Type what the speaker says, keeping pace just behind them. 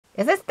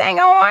Is this thing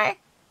on?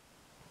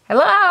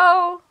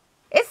 Hello?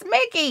 It's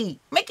Micki.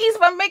 Micki's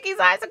from Micki's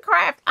Eyes of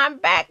Craft. I'm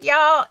back,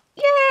 y'all.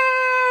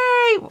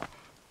 Yay!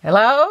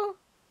 Hello?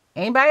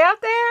 Anybody out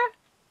there?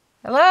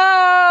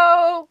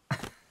 Hello?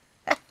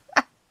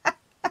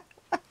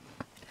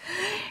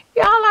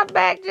 Y'all, I'm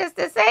back just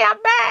to say I'm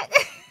back.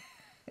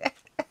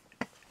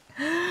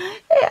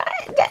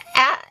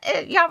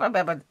 Y'all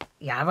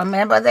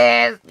remember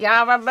this?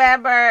 Y'all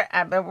remember?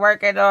 I've been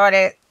working on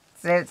it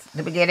since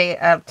the beginning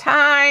of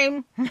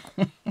time.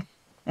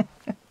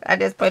 I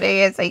just put it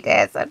in so you can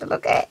have something to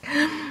look at.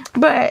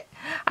 But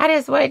I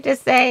just wanted to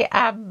say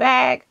I'm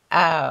back.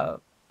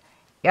 Y'all,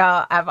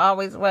 I've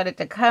always wanted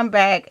to come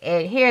back,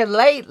 and here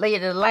lately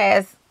in the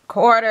last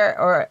quarter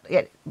or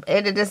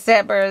into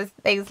December,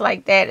 things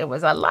like that, it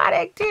was a lot of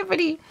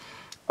activity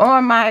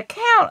on my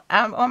account,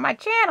 on my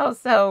channel.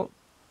 So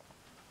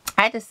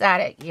I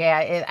decided,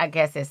 yeah, I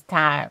guess it's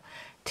time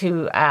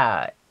to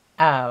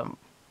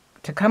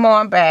come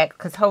on back,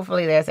 because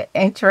hopefully there's an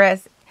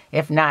interest.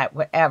 If not,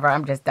 whatever,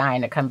 I'm just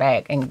dying to come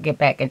back and get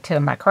back into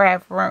my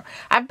craft room.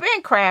 I've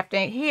been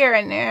crafting here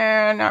and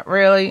there, not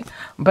really,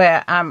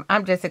 but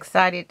I'm just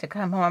excited to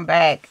come on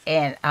back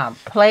and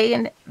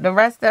playing the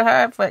rest of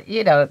her for,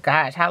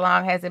 gosh, how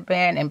long has it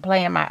been? And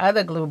playing my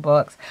other glue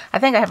books. I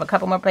think I have a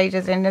couple more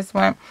pages in this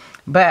one,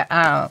 but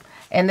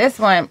in this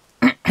one,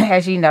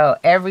 as you know,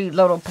 every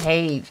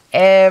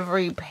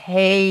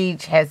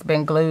page has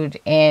been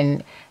glued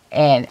in,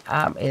 and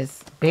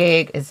it's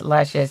big, it's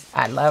luscious.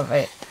 I love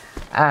it.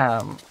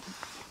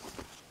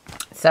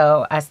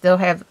 So I still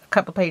have a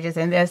couple pages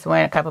in this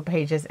one, a couple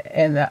pages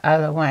in the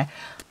other one.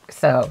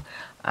 So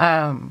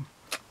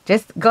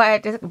just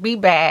glad to be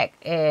back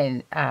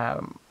and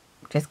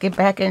just get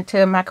back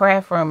into my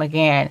craft room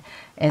again.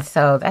 And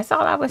so that's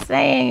all I was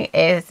saying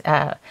is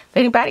if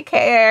anybody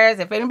cares,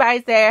 if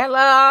anybody's there,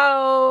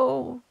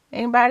 hello,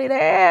 anybody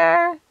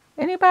there?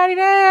 Anybody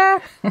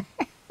there?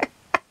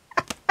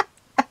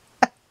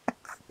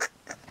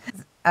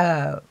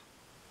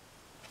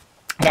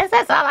 Yes,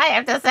 that's all I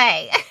have to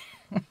say.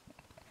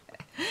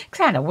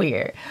 Kind of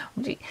weird.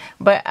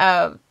 But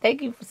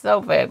thank you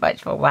so very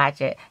much for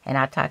watching, and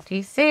I'll talk to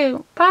you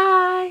soon.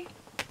 Bye.